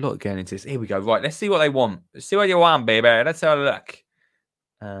 There's a lot getting into this. Here we go. Right, let's see what they want. Let's see what you want, baby. Let's have a look.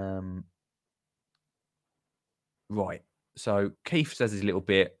 Right. So Keith says his little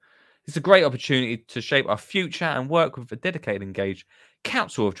bit. It's a great opportunity to shape our future and work with a dedicated, engaged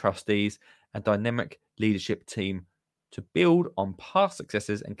council of trustees and dynamic leadership team to build on past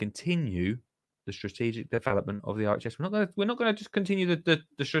successes and continue the strategic development of the RHS. We're not going to just continue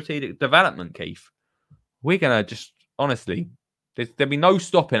the strategic development, Keith. We're going to just, honestly, there'll be no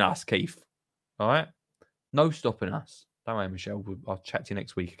stopping us, Keith. All right? No stopping us. Don't worry, Michelle. I'll chat to you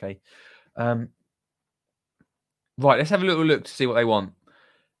next week, okay? Right, let's have a little look to see what they want.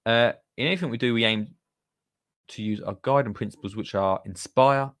 In anything we do, we aim to use our guiding principles, which are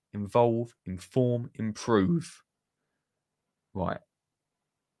inspire, involve, inform, improve. Right.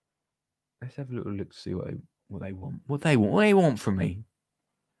 Let's have a little look to see what they want. What they want from me.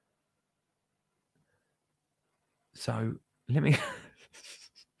 So let me.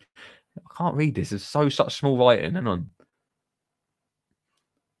 I can't read this. There's such small writing. Hang on.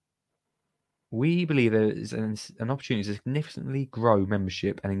 We believe there is an opportunity to significantly grow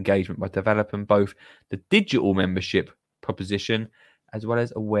membership and engagement by developing both the digital membership proposition as well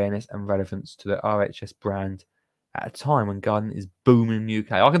as awareness and relevance to the RHS brand at a time when gardening is booming in the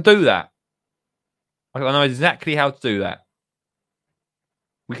UK. I can do that. I know exactly how to do that.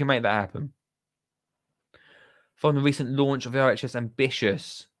 We can make that happen. Following the recent launch of the RHS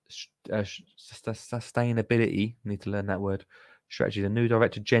Ambitious Sustainability, I need to learn that word, strategy, the new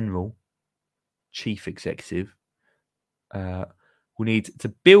Director General, Chief Executive, will need to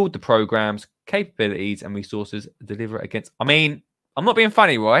build the programs, capabilities, and resources deliver against. I mean, I'm not being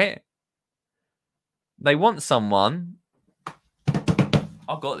funny, right? They want someone.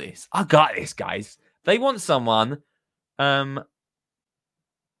 I got this, guys. They want someone. We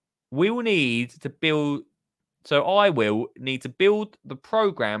will need to build. So I will need to build the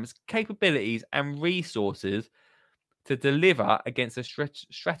programs, capabilities, and resources to deliver against a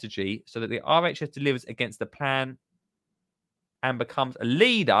strategy so that the RHS delivers against the plan and becomes a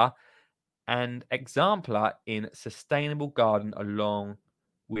leader and exemplar in sustainable garden, along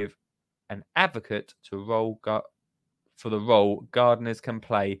with an advocate for the role gardeners can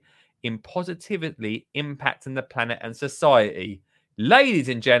play in positively impacting the planet and society. Ladies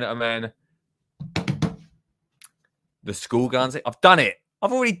and gentlemen, the school gardens. I've done it.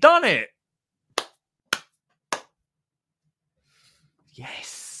 I've already done it.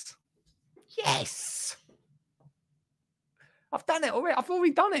 Yes. I've done it already. I've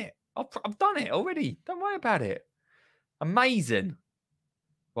already done it. I've done it already. Don't worry about it. Amazing.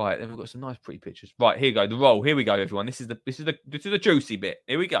 Right, then we've got some nice, pretty pictures. Right, here we go. The role. Here we go, everyone. This is the juicy bit.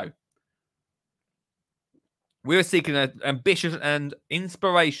 Here we go. We're seeking an ambitious and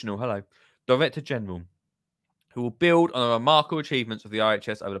inspirational, Director General, who will build on the remarkable achievements of the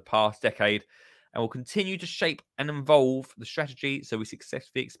RHS over the past decade and will continue to shape and evolve the strategy so we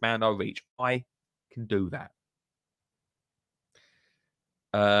successfully expand our reach. I can do that.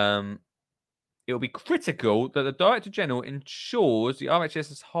 It will be critical that the Director General ensures the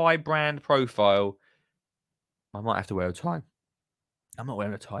RHS's high brand profile. I might have to wear a tie. I'm not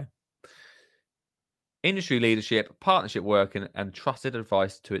wearing a tie. Industry leadership, partnership work, and trusted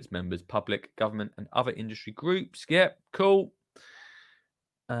advice to its members, public, government, and other industry groups. Yep, cool.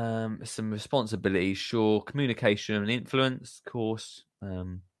 Some responsibilities, sure. Communication and influence, of course.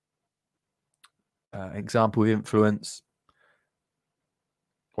 Example of influence.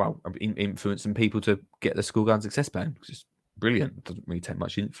 Well, influencing people to get the School Garden Success Plan, which is brilliant. It doesn't really take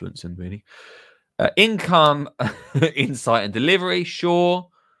much influence in, really. Income, insight, and delivery, sure.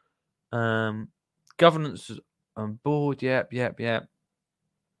 Governance on board, yep. Right,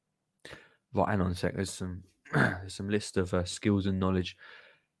 hang on a sec. There's some list of skills and knowledge.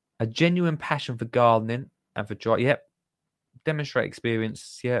 A genuine passion for gardening and for dry, yep. Demonstrate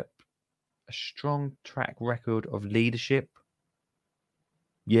experience, yep. A strong track record of leadership.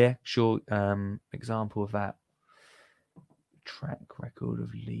 Yeah, sure. Example of that. Track record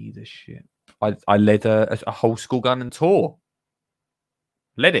of leadership. I led a whole school garden tour.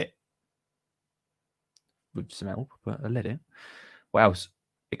 Led it. With some help, but I led it. What else?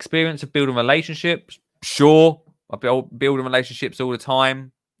 Experience of building relationships. Sure. I building relationships all the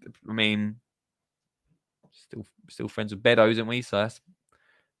time. I mean, still friends with Beddoes, aren't we? So that's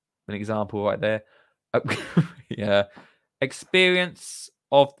an example right there. Yeah. Experience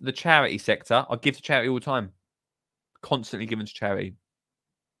of the charity sector. I give to charity all the time. Constantly giving to charity.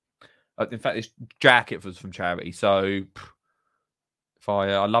 In fact, this jacket was from charity. So if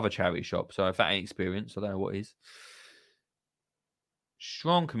I love a charity shop. So if that ain't experience, I don't know what is.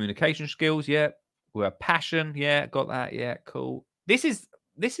 Strong communication skills. Yeah. With a passion. Yeah. Got that. Yeah. Cool. This is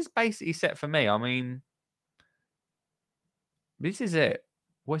this is basically set for me. I mean, this is it.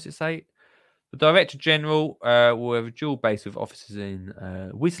 What does it say? The Director General will have a dual base with offices in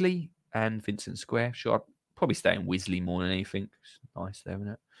Wisley and Vincent Square. Sure, I'd probably stay in Wisley more than anything. It's nice there, isn't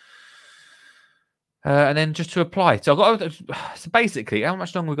it? And then just to apply. So basically, how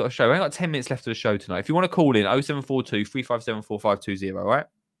much longer we've got to show? We've only got 10 minutes left of the show tonight. If you want to call in, 0742 357 4520, right?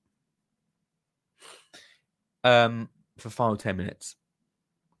 For final 10 minutes.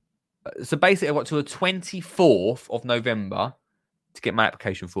 So basically, I've got till the 24th of November to get my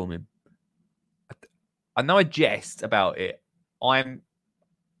application form in. I know I jest about it. I'm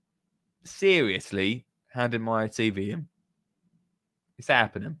seriously handing my CV in. It's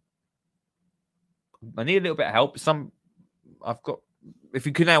happening. I need a little bit of help. If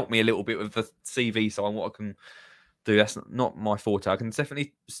you can help me a little bit with the CV, so on what I can do, that's not my forte. I can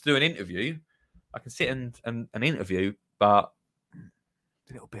definitely do an interview. I can sit and interview, but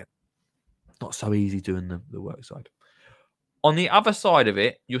a little bit not so easy doing the work side. On the other side of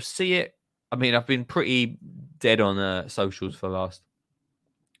it, you'll see it. I mean, I've been pretty dead on socials for the last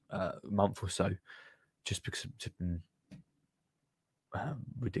month or so, just because I've been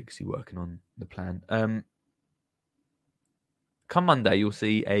ridiculously working on the plan. Come Monday, you'll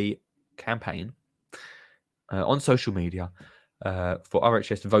see a campaign on social media for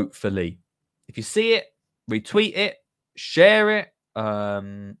RHS Vote for Lee. If you see it, retweet it, share it,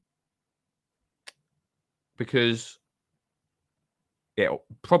 because it'll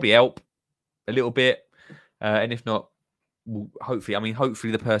probably help a little bit, and if not,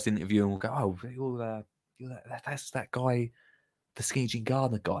 hopefully the person interviewing will go, that's that guy, the Skinny Jean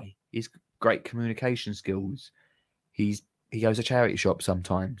Gardner guy. He's great communication skills. He goes to charity shop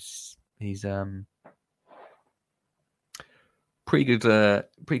sometimes. He's pretty good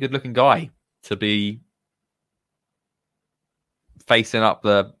looking guy to be facing up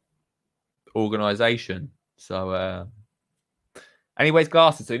the organisation. So anyways,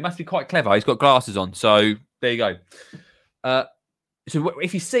 glasses. So he must be quite clever. He's got glasses on. So there you go. So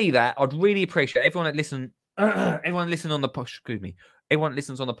if you see that, I'd really appreciate everyone that listen. Everyone listen on the everyone that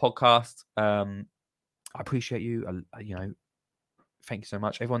listens on the podcast. I appreciate you. Thank you so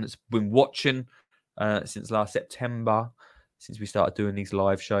much. Everyone that's been watching since last September, since we started doing these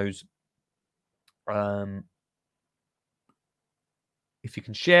live shows. If you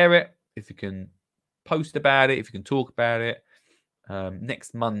can share it, if you can post about it, if you can talk about it,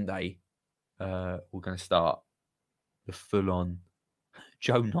 next Monday we're going to start the full-on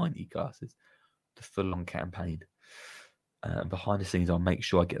Joe 90 glasses, the full-on campaign. Behind the scenes, I'll make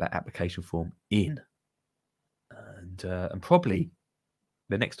sure I get that application form in, and probably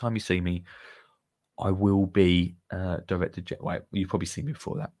the next time you see me, I will be Director General. Well, you've probably seen me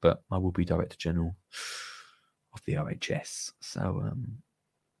before that, but I will be Director General of the RHS. So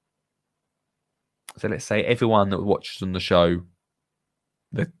let's say everyone that watches on the show,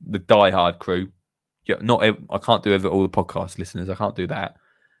 the diehard crew. Yeah, I can't do all the podcast listeners. I can't do that.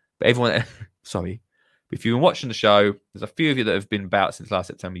 But everyone, sorry. But if you've been watching the show, there's a few of you that have been about since last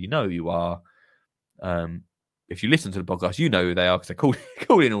September. You know who you are. If you listen to the podcast, you know who they are because they call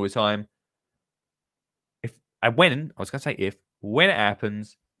in all the time. When it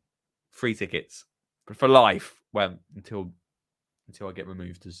happens, free tickets for life. Well, until I get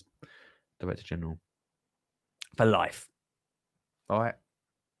removed as Director General. For life. All right.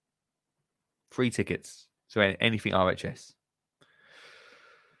 Free tickets. So anything RHS.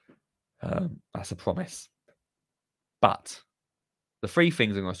 That's a promise. But the three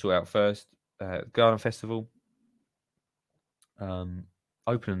things I'm going to sort out first: Garden Festival, open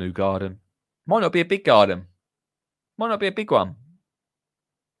a new garden. Might not be a big garden. Might not be a big one.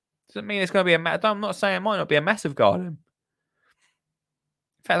 Doesn't mean it's going to be I'm not saying it might not be a massive garden.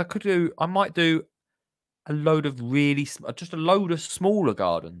 In fact, I might do a load of just a load of smaller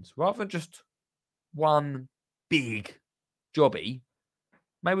gardens rather than just one big jobby.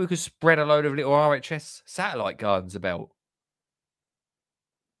 Maybe we could spread a load of little RHS satellite gardens about.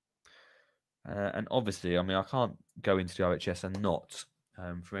 And obviously, I can't go into the RHS and not,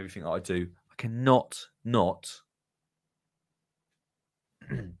 from everything that I do, I cannot not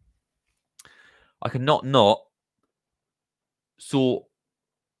sort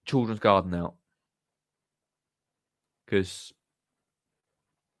children's garden out. Because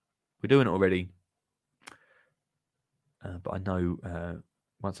we're doing it already. But I know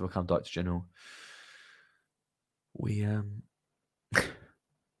once I become Director General, we can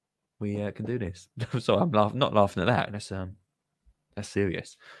do this. So I'm not laughing at that. That's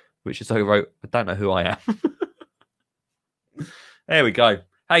serious. Which is so wrote, I don't know who I am. There we go.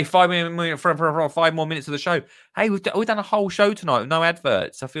 Hey, 5 more minutes of the show. Hey, we've done a whole show tonight with no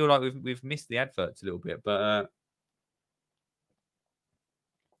adverts. I feel like we've missed the adverts a little bit, but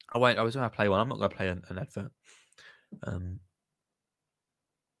I won't. I was going to play one. I'm not going to play an advert. There's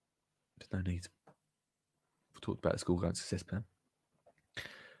no need. We've talked about the school going success plan.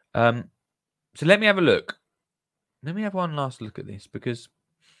 So let me have a look. Let me have one last look at this, because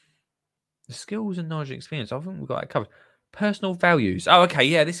the skills and knowledge and experience, I think we've got that covered. Personal values. Oh, okay.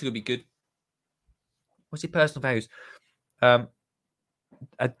 Yeah, this is going to be good. What's your personal values? A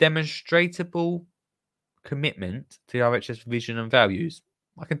demonstrable commitment to the RHS vision and values.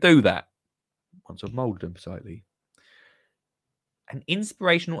 I can do that once I've moulded them slightly. An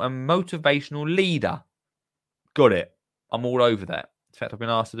inspirational and motivational leader. Got it. I'm all over that. In fact, I've been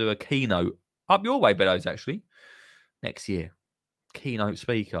asked to do a keynote up your way, Bellows, actually, next year. Keynote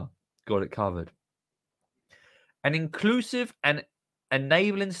speaker. Got it covered. An inclusive and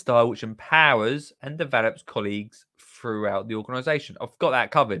enabling style which empowers and develops colleagues throughout the organisation. I've got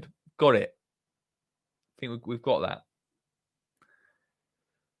that covered. Got it. I think we've got that.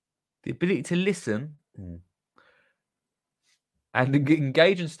 The ability to listen and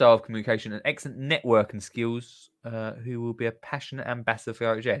engage in style of communication and excellent networking skills, who will be a passionate ambassador for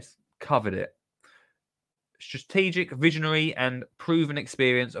RHS. Covered it. Strategic, visionary, and proven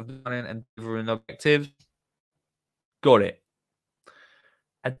experience of designing and delivering objectives. Got it.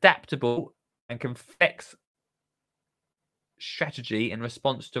 Adaptable and can flex strategy in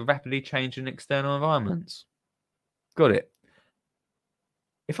response to rapidly changing external environments. Got it.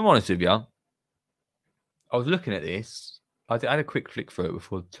 If I'm honest with you, I was looking at this. I had a quick flick through it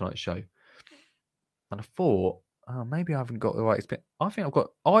before tonight's show, and I thought, oh, maybe I haven't got the right experience. I think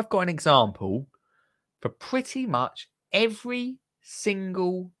I've got an example for pretty much every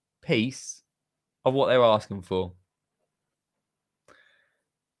single piece of what they're asking for.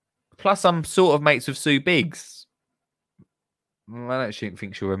 Plus, I'm sort of mates with Sue Biggs. I don't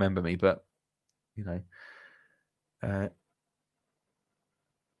think she'll remember me, but you know.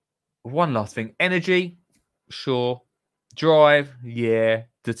 One last thing. Energy, sure. Drive, yeah.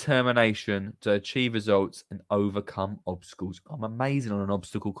 Determination to achieve results and overcome obstacles. I'm amazing on an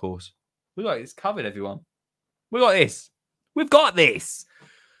obstacle course. We got this covered, everyone. We got this. We've got this.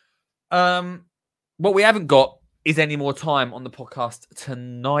 What we haven't got is any more time on the podcast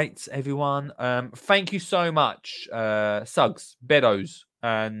tonight, everyone. Thank you so much, Suggs, Beddoes,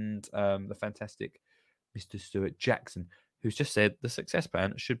 and the fantastic Mr. Stuart Jackson, who's just said the success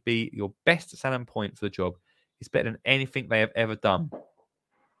plan should be your best selling point for the job. It's better than anything they have ever done.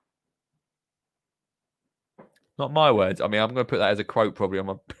 Not my words. I mean, I'm going to put that as a quote probably on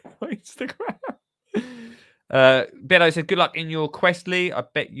my Instagram. Beto said, good luck in your quest, Lee. I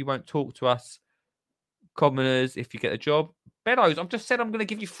bet you won't talk to us commoners if you get a job. Beddoes, I've just said I'm going to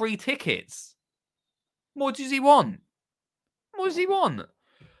give you free tickets. What does he want? What does he want?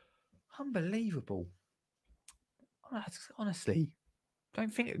 Unbelievable. Honestly,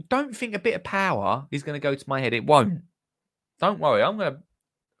 don't think a bit of power is going to go to my head. It won't. Don't worry. I'm going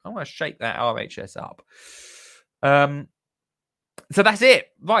to shake that RHS up. So that's it.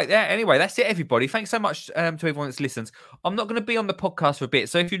 Right there. Anyway, that's it, everybody. Thanks so much to everyone that's listened. I'm not going to be on the podcast for a bit.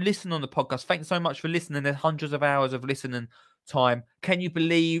 So if you listen on the podcast, thanks so much for listening. There's hundreds of hours of listening time. Can you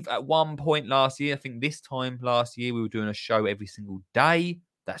believe at one point last year, I think this time last year, we were doing a show every single day?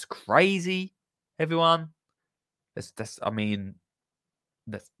 That's crazy, everyone. I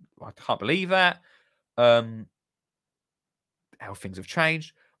can't believe that. How things have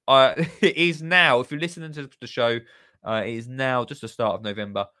changed. It is now, if you're listening to the show, it is now just the start of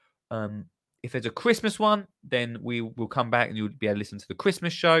November. If there's a Christmas one, then we will come back and you'll be able to listen to the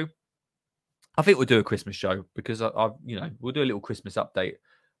Christmas show. I think we'll do a Christmas show because we'll do a little Christmas update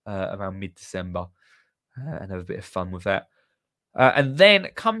around mid-December and have a bit of fun with that. And then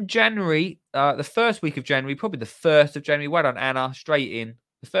come January, the first week of January, probably the 1st of January. Well done, Anna. Straight in.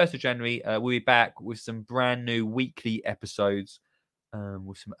 The 1st of January, we'll be back with some brand new weekly episodes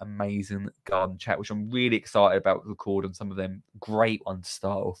with some amazing garden chat, which I'm really excited about recording. Some of them great ones to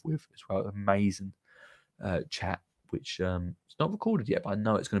start off with as well. Amazing chat, which it's not recorded yet, but I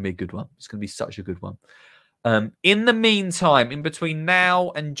know it's going to be a good one. It's going to be such a good one. In the meantime, in between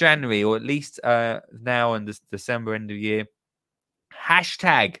now and January, or at least now and December end of year,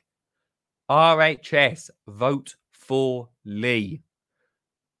 hashtag RHS vote for Lee.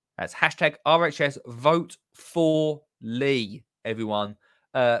 That's hashtag RHS vote for Lee, everyone,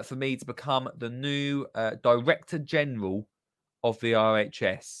 for me to become the new Director General of the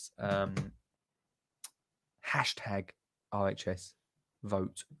RHS. Hashtag RHS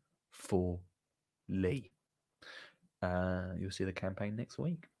vote for Lee. you'll see the campaign next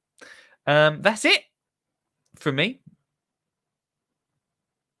week. That's it from me.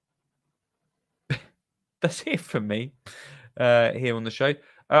 That's it from me here on the show.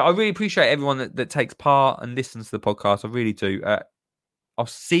 I really appreciate everyone that takes part and listens to the podcast. I really do. I'll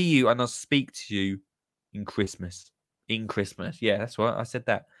see you and I'll speak to you in Christmas. In Christmas. Yeah, that's right. I said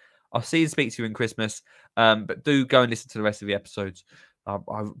that. I'll see and speak to you in Christmas. But do go and listen to the rest of the episodes. I've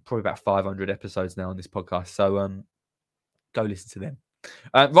probably about 500 episodes now on this podcast. So go listen to them.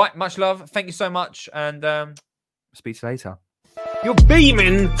 Right. Much love. Thank you so much. And speak to you later. You're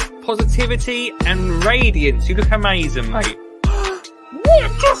beaming positivity and radiance. You look amazing, mate.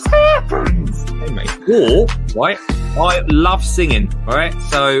 What just happened? Hey, mate. Or, right, I love singing, all right?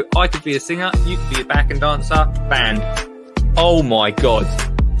 So I could be a singer, you could be a backing dancer, band. Oh, my God.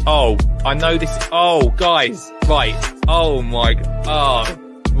 Oh, I know this. Oh, guys. Right. Oh, my God. Oh,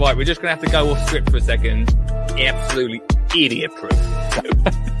 right. We're just going to have to go off script for a second. Absolutely idiot-proof.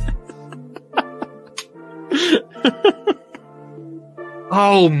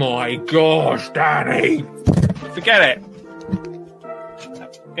 Oh my gosh, Danny! Forget it.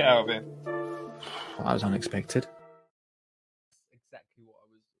 Get out of here. That was unexpected. Exactly what I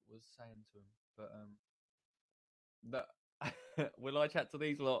was saying to him. But will I chat to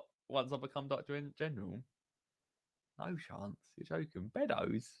these lot once I become Doctor in General? No chance. You're joking.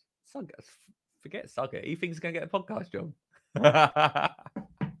 Beddoes. Forget Sugget. He thinks he's going to get a podcast job.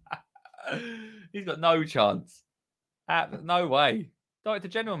 He's got no chance. No way. Director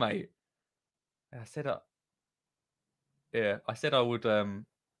General, mate. I said I would.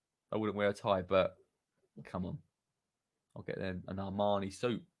 I wouldn't wear a tie, but come on, I'll get an Armani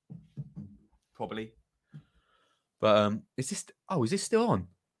suit, probably. But is this? Oh, is this still on?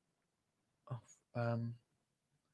 Oh,